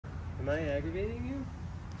I aggravating you?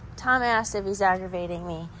 Tom asked if he's aggravating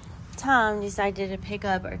me. Tom decided to pick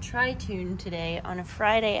up our Tritoon today on a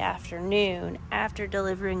Friday afternoon after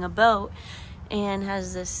delivering a boat and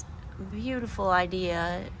has this beautiful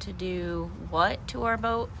idea to do what to our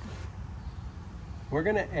boat? We're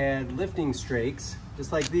gonna add lifting strakes,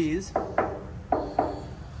 just like these, to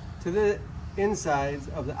the insides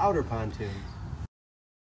of the outer pontoon.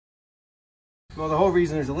 Well, the whole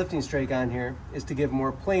reason there's a lifting strake on here is to give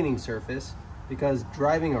more planing surface, because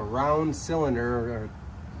driving a round cylinder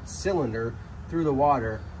through the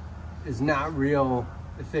water is not real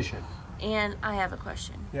efficient. And I have a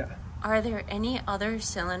question. Yeah. Are there any other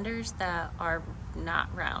cylinders that are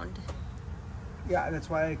not round? Yeah, that's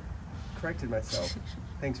why I corrected myself.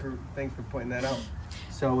 Thanks for pointing that out.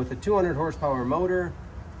 So with a 200 horsepower motor,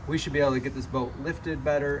 we should be able to get this boat lifted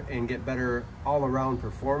better and get better all-around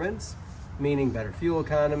performance, meaning better fuel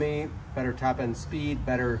economy, better top-end speed,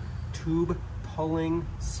 better tube pulling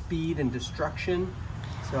speed and destruction.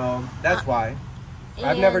 So that's why.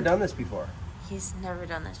 I've never done this before. He's never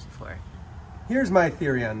done this before. Here's my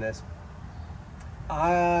theory on this.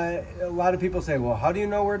 A lot of people say, well, how do you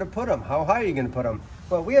know where to put them? How high are you going to put them?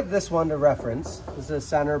 Well, we have this one to reference. This is a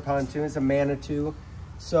center pontoon. It's a Manitou.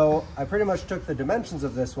 So I pretty much took the dimensions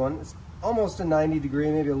of this one. It's almost a 90 degree,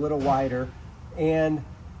 maybe a little wider. And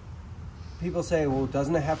people say, well,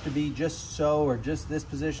 doesn't it have to be just so, or just this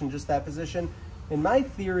position, just that position? In my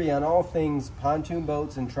theory on all things pontoon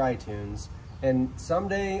boats and Tritoons, and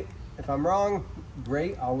someday, if I'm wrong,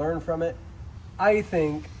 great, I'll learn from it. I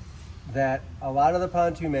think that a lot of the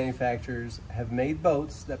pontoon manufacturers have made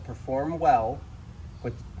boats that perform well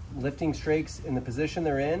with lifting strakes in the position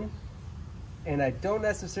they're in, and I don't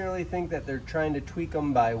necessarily think that they're trying to tweak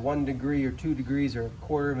them by 1 degree or 2 degrees or a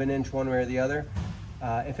quarter of an inch one way or the other.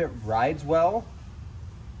 If it rides well,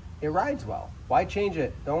 it rides well. Why change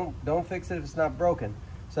it? Don't fix it if it's not broken.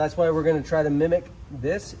 So that's why we're going to try to mimic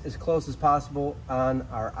this as close as possible on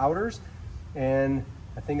our outers, and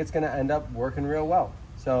I think it's going to end up working real well.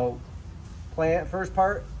 So first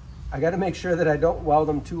part, I got to make sure that I don't weld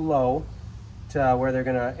them too low to where they're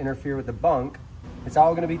going to interfere with the bunk. It's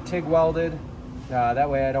all going to be TIG welded. That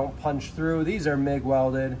way I don't punch through. These are MIG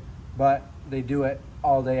welded, but they do it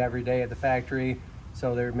all day, every day at the factory.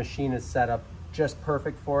 So their machine is set up just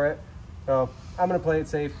perfect for it. So I'm going to play it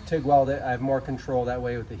safe, TIG weld it. I have more control that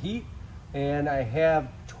way with the heat. And I have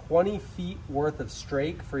 20 feet worth of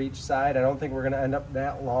strake for each side. I don't think we're going to end up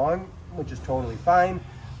that long, which is totally fine.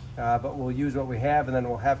 But we'll use what we have, and then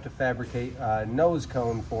we'll have to fabricate a nose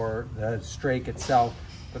cone for the strake itself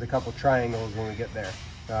with a couple triangles when we get there.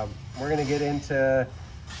 We're going to get into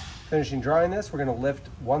finishing drawing this. We're going to lift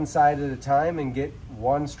one side at a time and get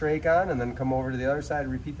one strake on, and then come over to the other side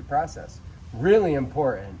and repeat the process. Really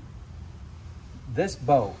important, this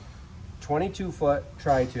boat, 22-foot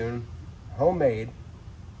Tritoon, homemade,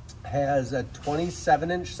 has a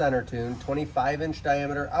 27-inch center tune, 25-inch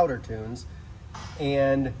diameter outer tunes,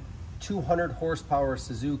 and 200 horsepower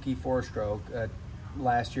Suzuki 4-stroke,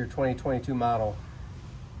 last year 2022 model.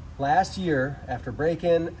 Last year, after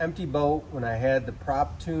break-in, empty boat, when I had the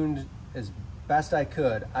prop tuned as best I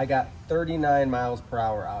could, I got 39 miles per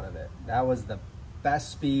hour out of it. That was the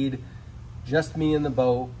best speed, just me in the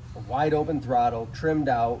boat, a wide open throttle, trimmed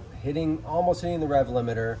out, almost hitting the rev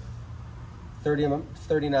limiter,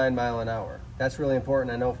 39 mile an hour. That's really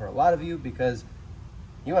important, I know, for a lot of you, because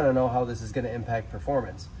you want to know how this is going to impact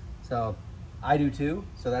performance. So I do too,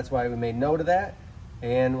 so that's why we made note of that,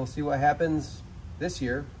 and we'll see what happens this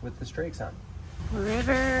year with the strakes on.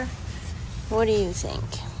 River, what do you think?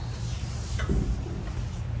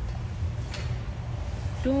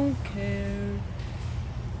 Don't care.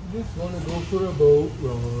 Just want to go for a boat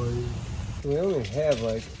ride. We only have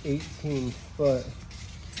like 18 foot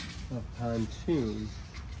of pontoon.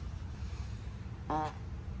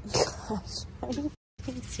 Gosh, are you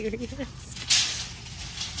serious?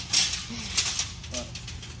 What?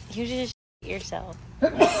 You just yourself.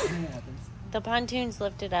 It happens. The pontoon's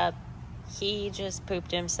lifted up. He just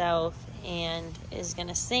pooped himself and is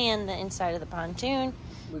gonna sand the inside of the pontoon.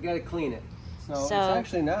 We gotta clean it. So it's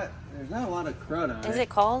actually not, there's not a lot of crud on it. Is it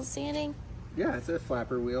called sanding? Yeah, it's a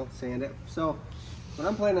flapper wheel, sand it. So what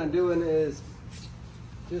I'm planning on doing is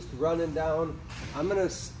just running down. I'm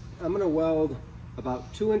gonna weld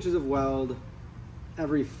about 2 inches of weld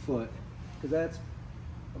every foot, because that's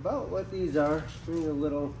about what these are. These are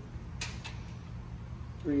little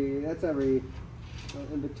that's every,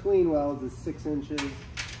 in between welds is 6 inches.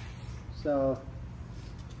 So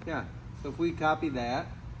yeah, so if we copy that,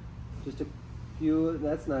 just a few,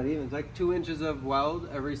 that's not even, it's like 2 inches of weld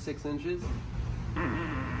every 6 inches.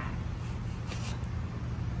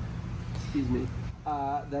 excuse me,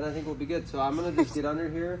 that I think will be good. So I'm gonna just get under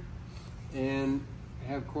here and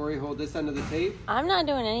have Corey hold this end of the tape. I'm not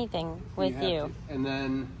doing anything with you. And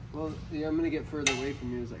then, well, yeah, I'm gonna get further away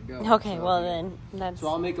from you as I go. Okay, so, well then, that's... So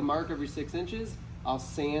I'll make a mark every 6 inches. I'll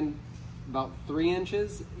sand about 3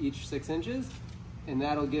 inches each 6 inches, and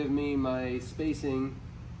that'll give me my spacing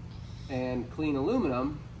and clean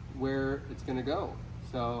aluminum where it's gonna go.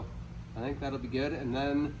 So I think that'll be good. And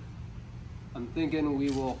then I'm thinking we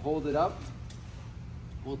will hold it up.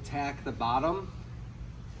 We'll tack the bottom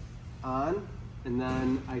on, and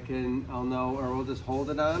then I'll know, or we'll just hold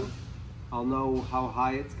it on. I'll know how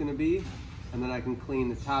high it's gonna be, and then I can clean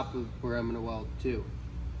the top of where I'm gonna weld too.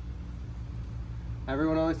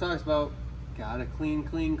 Everyone always talks about, gotta clean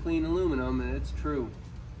aluminum, and it's true.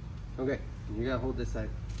 Okay, you gotta hold this side.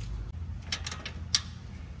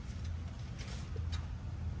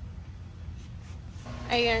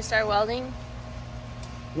 Are you gonna start welding?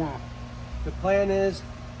 Yeah. The plan is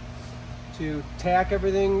to tack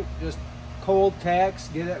everything, just cold tacks,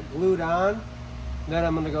 get it glued on. Then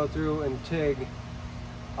I'm gonna go through and TIG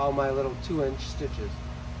all my little 2-inch stitches.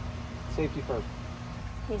 Safety first.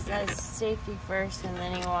 He says safety first, and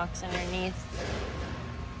then he walks underneath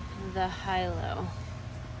the high-low.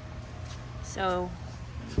 So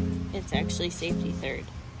it's actually safety third.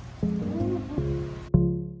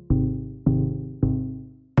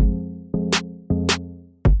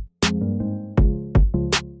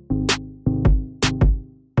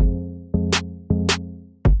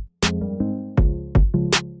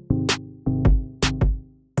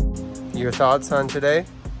 Your thoughts on today?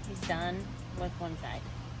 He's done with one side.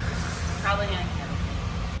 Probably gonna kill.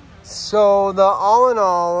 So the all in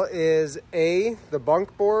all is A, the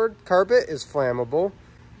bunk board carpet is flammable.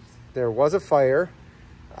 There was a fire.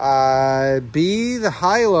 B, the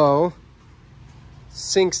high-low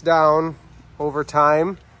sinks down over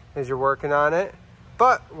time as you're working on it.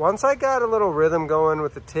 But once I got a little rhythm going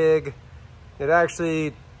with the TIG, it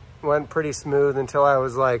actually went pretty smooth until I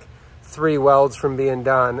was like 3 welds from being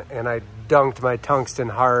done, and I dunked my tungsten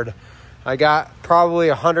hard. I got probably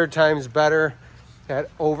 100 times better at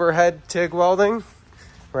overhead TIG welding,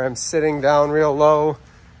 where I'm sitting down real low.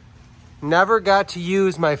 Never got to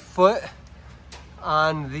use my foot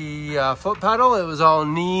on the foot pedal. It was all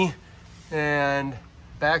knee and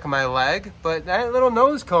back of my leg, but that little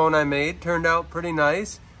nose cone I made turned out pretty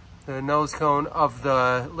nice. The nose cone of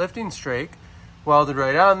the lifting strake welded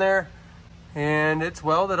right on there, and it's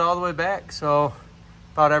welded all the way back. So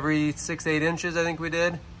about every 6-8 inches I think we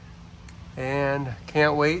did. And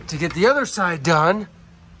can't wait to get the other side done.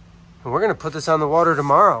 And we're gonna put this on the water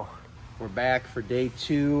tomorrow. We're back for day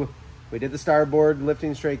 2. We did the starboard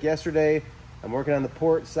lifting strake yesterday. I'm working on the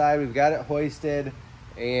port side. We've got it hoisted,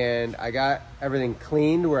 and I got everything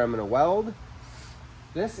cleaned where I'm gonna weld.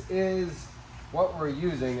 This is what we're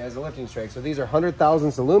using as a lifting strake. So these are 100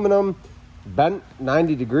 thousandths aluminum, bent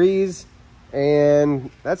 90 degrees.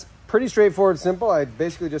 And that's pretty straightforward, simple. I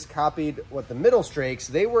basically just copied what the middle strakes,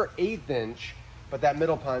 they were 1/8 inch, but that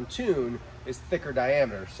middle pontoon is thicker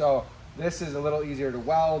diameter. So this is a little easier to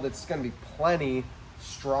weld. It's gonna be plenty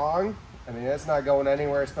strong. I mean, it's not going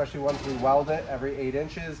anywhere, especially once we weld it every 8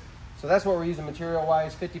 inches. So that's what we're using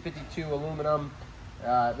material-wise, 50-52 aluminum.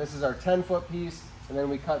 This is our 10-foot piece, and then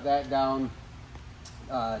we cut that down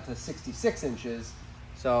to 66 inches.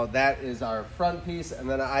 So that is our front piece, and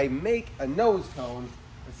then I make a nose cone.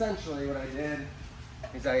 Essentially what I did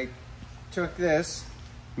is I took this,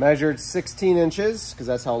 measured 16 inches, because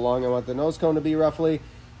that's how long I want the nose cone to be roughly.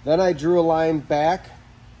 Then I drew a line back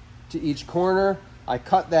to each corner. I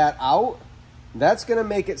cut that out. That's gonna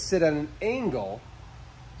make it sit at an angle.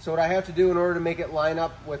 So what I have to do in order to make it line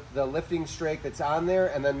up with the lifting strake that's on there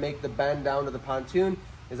and then make the bend down to the pontoon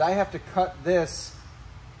is I have to cut this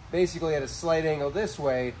basically at a slight angle this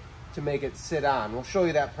way to make it sit on. We'll show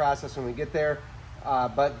you that process when we get there.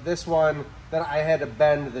 But this one, then I had to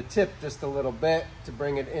bend the tip just a little bit to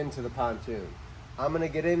bring it into the pontoon. I'm gonna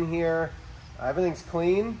get in here. Everything's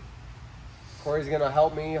clean. Corey's gonna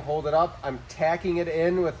help me hold it up. I'm tacking it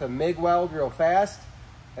in with a MIG weld real fast,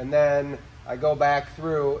 and then I go back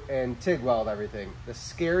through and TIG weld everything. The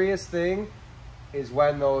scariest thing is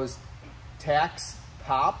when those tacks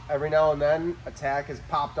pop. Every now and then a tack is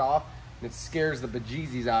popped off, and it scares the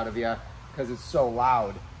bejesus out of you because it's so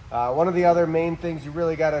loud. One of the other main things you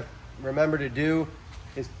really got to remember to do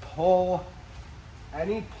is pull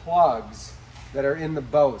any plugs that are in the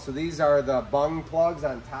boat. So these are the bung plugs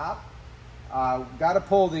on top. Got to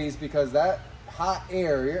pull these because that hot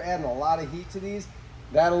air, you're adding a lot of heat to these.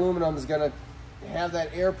 That aluminum is going to have that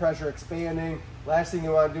air pressure expanding. Last thing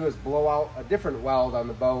you want to do is blow out a different weld on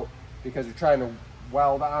the boat because you're trying to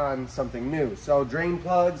weld on something new. So drain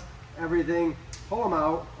plugs, everything, pull them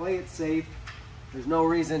out, play it safe. There's no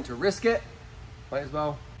reason to risk it. Might as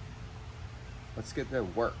well, let's get to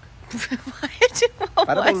work.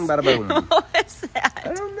 Bada bing, bada boom. What was that?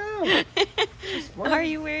 I don't know. Are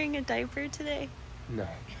you wearing a diaper today? No.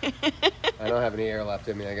 I don't have any air left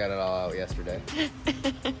in me. I got it all out yesterday.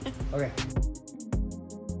 Okay.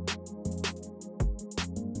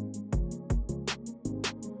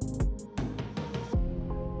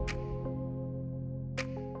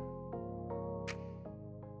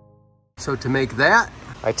 So to make that,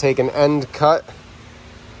 I take an end cut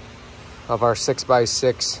of our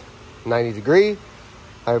 6x6 90 degree.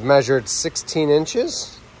 I've measured 16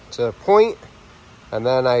 inches to a point, and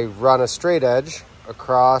then I run a straight edge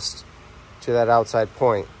across to that outside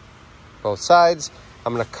point. Both sides.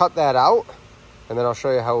 I'm gonna cut that out, and then I'll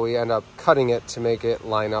show you how we end up cutting it to make it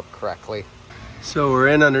line up correctly. So we're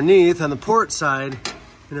in underneath on the port side,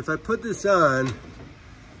 and if I put this on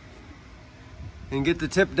and get the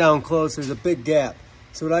tip down close, there's a big gap.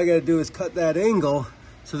 So what I gotta do is cut that angle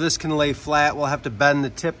so this can lay flat. We'll have to bend the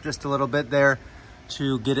tip just a little bit there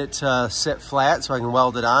to get it to sit flat so I can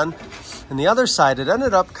weld it on. And the other side, it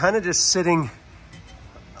ended up kind of just sitting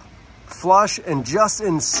flush and just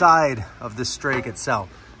inside of the strake itself.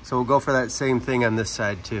 So we'll go for that same thing on this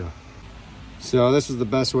side too. So this is the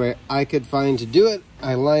best way I could find to do it.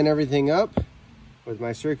 I line everything up with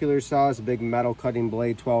my circular saw. It's a big metal cutting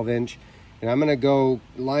blade, 12-inch. And I'm gonna go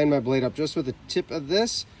line my blade up just with the tip of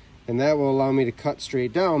this, and that will allow me to cut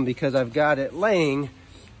straight down because I've got it laying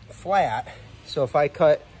flat. So if I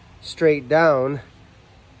cut straight down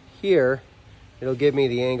here, it'll give me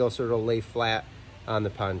the angle so it'll lay flat on the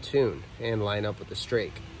pontoon and line up with the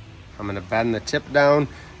strake. I'm gonna bend the tip down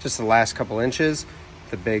just the last couple inches,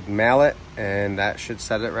 the big mallet, and that should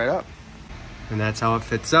set it right up. And that's how it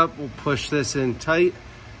fits up. We'll push this in tight.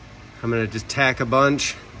 I'm gonna just tack a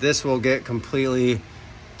bunch. This will get completely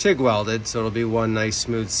TIG welded, so it'll be one nice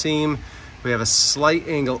smooth seam. We have a slight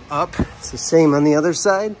angle up. It's the same on the other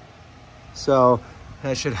side. So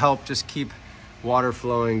that should help just keep water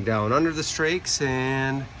flowing down under the strakes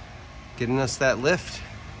and getting us that lift.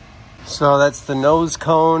 So that's the nose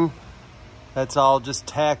cone. That's all just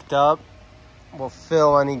tacked up. We'll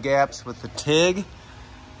fill any gaps with the TIG.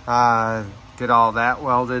 Get all that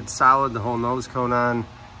welded solid, the whole nose cone on,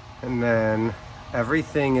 and then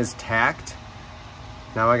everything is tacked.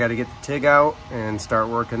 Now I got to get the TIG out and start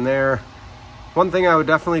working there. One thing I would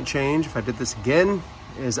definitely change if I did this again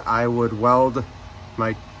is I would weld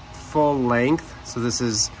my full length. So this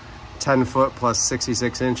is 10 foot plus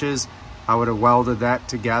 66 inches. I would have welded that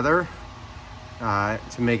together to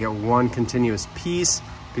make it one continuous piece,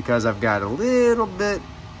 because I've got a little bit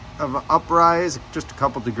of an uprise, just a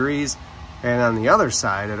couple degrees. And on the other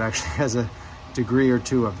side, it actually has a degree or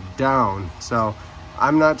two of down. So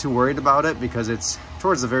I'm not too worried about it because it's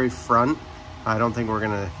towards the very front. I don't think we're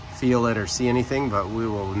gonna feel it or see anything, but we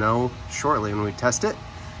will know shortly when we test it.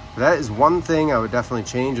 That is one thing I would definitely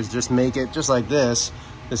change, is just make it just like this.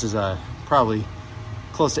 This is a probably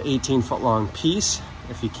close to 18-foot long piece.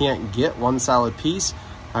 If you can't get one solid piece,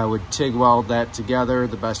 I would TIG weld that together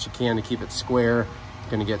the best you can to keep it square.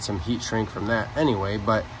 Gonna get some heat shrink from that anyway,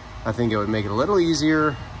 but I think it would make it a little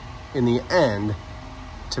easier in the end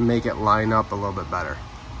to make it line up a little bit better.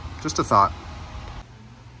 Just a thought.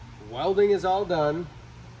 Welding is all done.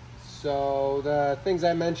 So the things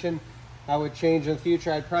I mentioned I would change in the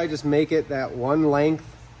future, I'd probably just make it that one length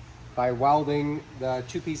by welding the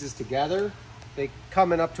two pieces together. They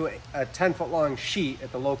come in up to a 10-foot long sheet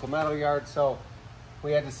at the local metal yard, so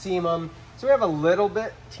we had to seam them. So we have a little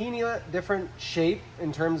bit, teeny different shape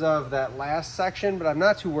in terms of that last section, but I'm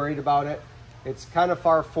not too worried about it. It's kind of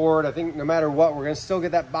far forward. I think no matter what, we're gonna still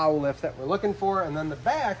get that bow lift that we're looking for. And then the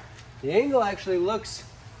back, the angle actually looks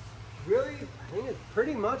really, I think it's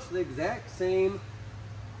pretty much the exact same.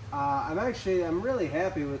 I'm really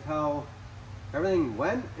happy with how everything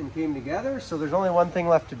went and came together. So there's only one thing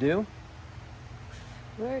left to do.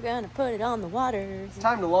 We're gonna put it on the water. It's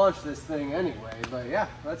time to launch this thing anyway, but yeah,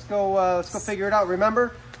 let's go figure it out.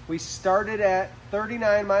 Remember, we started at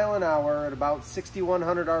 39 mile an hour at about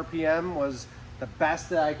 6,100 RPM was the best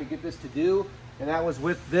that I could get this to do. And that was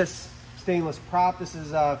with this stainless prop. This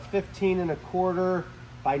is a 15.25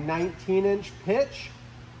 by 19-inch pitch.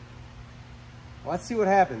 Let's see what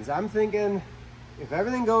happens. I'm thinking if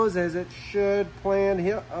everything goes as it should, planned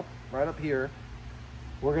here, right up here,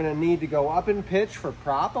 we're gonna need to go up in pitch for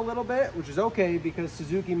prop a little bit, which is okay because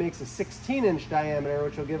Suzuki makes a 16-inch diameter,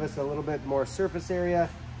 which will give us a little bit more surface area.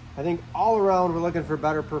 I think all around we're looking for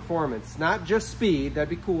better performance. Not just speed, that'd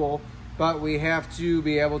be cool, but we have to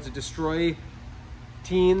be able to destroy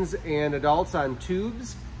teens and adults on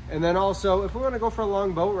tubes. And then also, if we want to go for a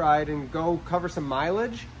long boat ride and go cover some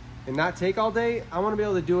mileage and not take all day, I want to be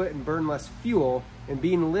able to do it and burn less fuel. And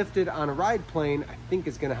being lifted on a ride plane, I think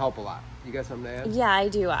is going to help a lot. You got something to add? Yeah, I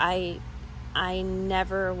do. I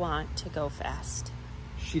never want to go fast.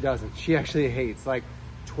 She doesn't. She actually hates. Like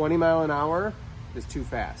 20 mile an hour is too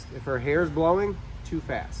fast. If her hair's blowing, too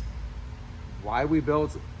fast. Why we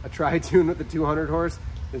built a Tritoon with a 200 horse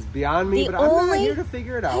is beyond me, but I'm not here to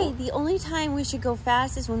figure it out. Hey, the only time we should go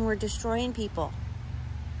fast is when we're destroying people.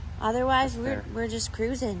 Otherwise, we're just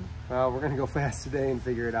cruising. Well, we're going to go fast today and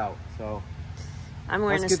figure it out. So I'm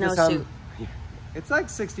wearing a snowsuit. It's like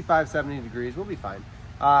 65, 70 degrees. We'll be fine.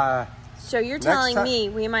 So you're telling me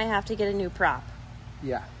we might have to get a new prop?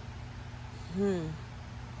 Yeah.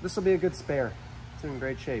 This will be a good spare. It's in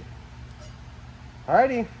great shape.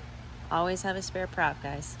 Alrighty. Always have a spare prop,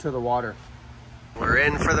 guys. To the water. We're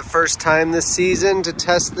in for the first time this season to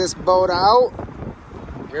test this boat out.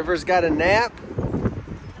 River's got a nap.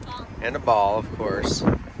 And a ball, of course.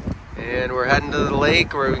 And we're heading to the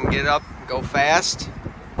lake where we can get up and go fast.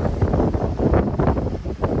 We're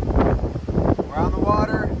on the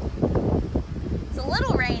water. It's a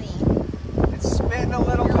little rainy. It's spitting a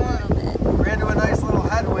little bit. We're into a nice little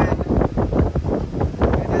headwind.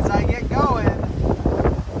 And as I get going,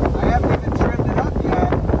 I haven't even trimmed it up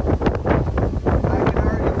yet. I can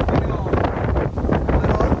already feel a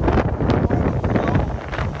little flow.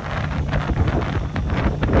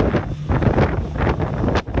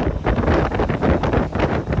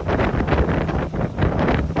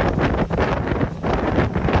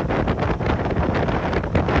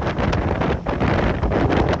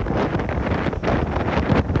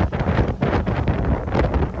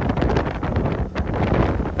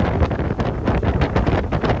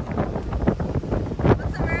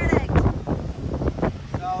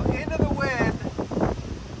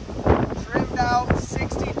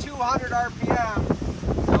 RPM,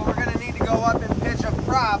 so we're going to need to go up and pitch a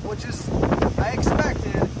prop, which is, I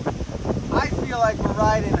expected. I feel like we're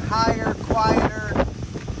riding higher, quieter.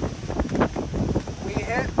 We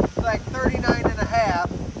hit like 39 and a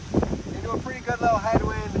half into a pretty good little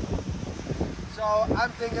headwind. So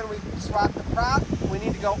I'm thinking we swap the prop. We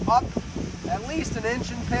need to go up at least an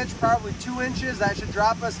inch in pitch, probably 2 inches. That should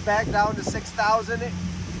drop us back down to 6,000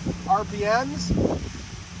 RPMs.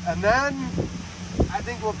 And then I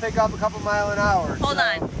think we'll pick up a couple mile an hour. Hold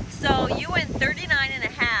on. So you went 39 and a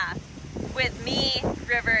half with me,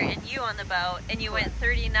 River, and you on the boat, and you went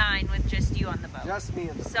 39 with just you on the boat. Just me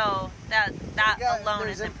on the boat. So that alone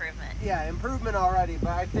is improvement. Yeah, improvement already, but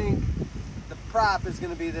I think the prop is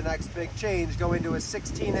going to be the next big change. Go into a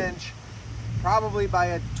 16-inch, probably by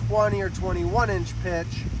a 20 or 21-inch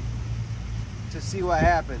pitch to see what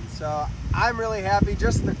happens. So I'm really happy.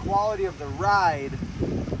 Just the quality of the ride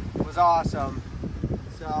was awesome.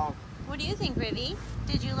 So, what do you think, Rivy?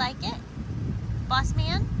 Did you like it? Boss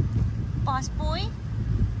man? Boss boy?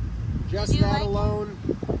 Just that alone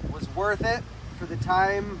was worth it for the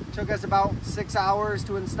time. It took us about 6 hours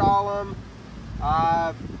to install them.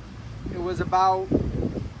 It was about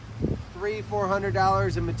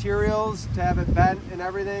 $300–400 in materials to have it bent and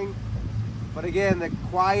everything. But again, the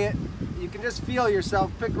quiet, you can just feel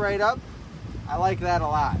yourself pick right up. I like that a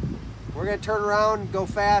lot. We're gonna turn around, go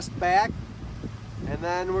fast back, and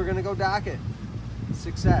then we're gonna go dock it.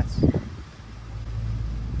 Success.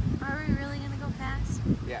 Are we really gonna go fast?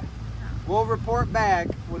 Yeah. We'll report back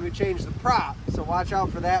when we change the prop, so watch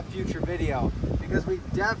out for that future video. Because we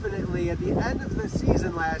definitely, at the end of the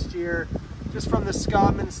season last year, just from the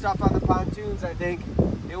scum and stuff on the pontoons, I think,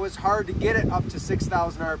 it was hard to get it up to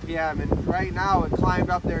 6,000 RPM. And right now, it climbed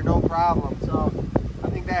up there no problem. So I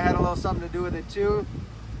think that had a little something to do with it too.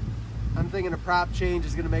 I'm thinking a prop change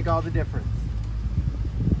is gonna make all the difference.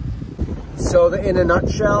 So in a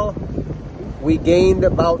nutshell, we gained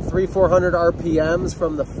about 300–400 RPMs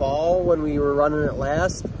from the fall when we were running it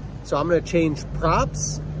last. So I'm gonna change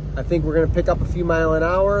props. I think we're gonna pick up a few mile an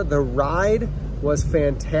hour. The ride was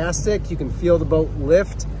fantastic. You can feel the boat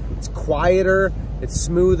lift. It's quieter, it's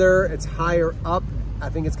smoother, it's higher up. I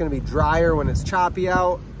think it's gonna be drier when it's choppy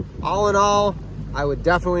out. All in all, I would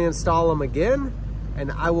definitely install them again,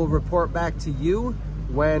 and I will report back to you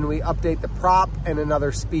when we update the prop and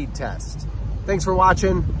another speed test. Thanks for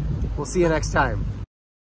watching. We'll see you next time.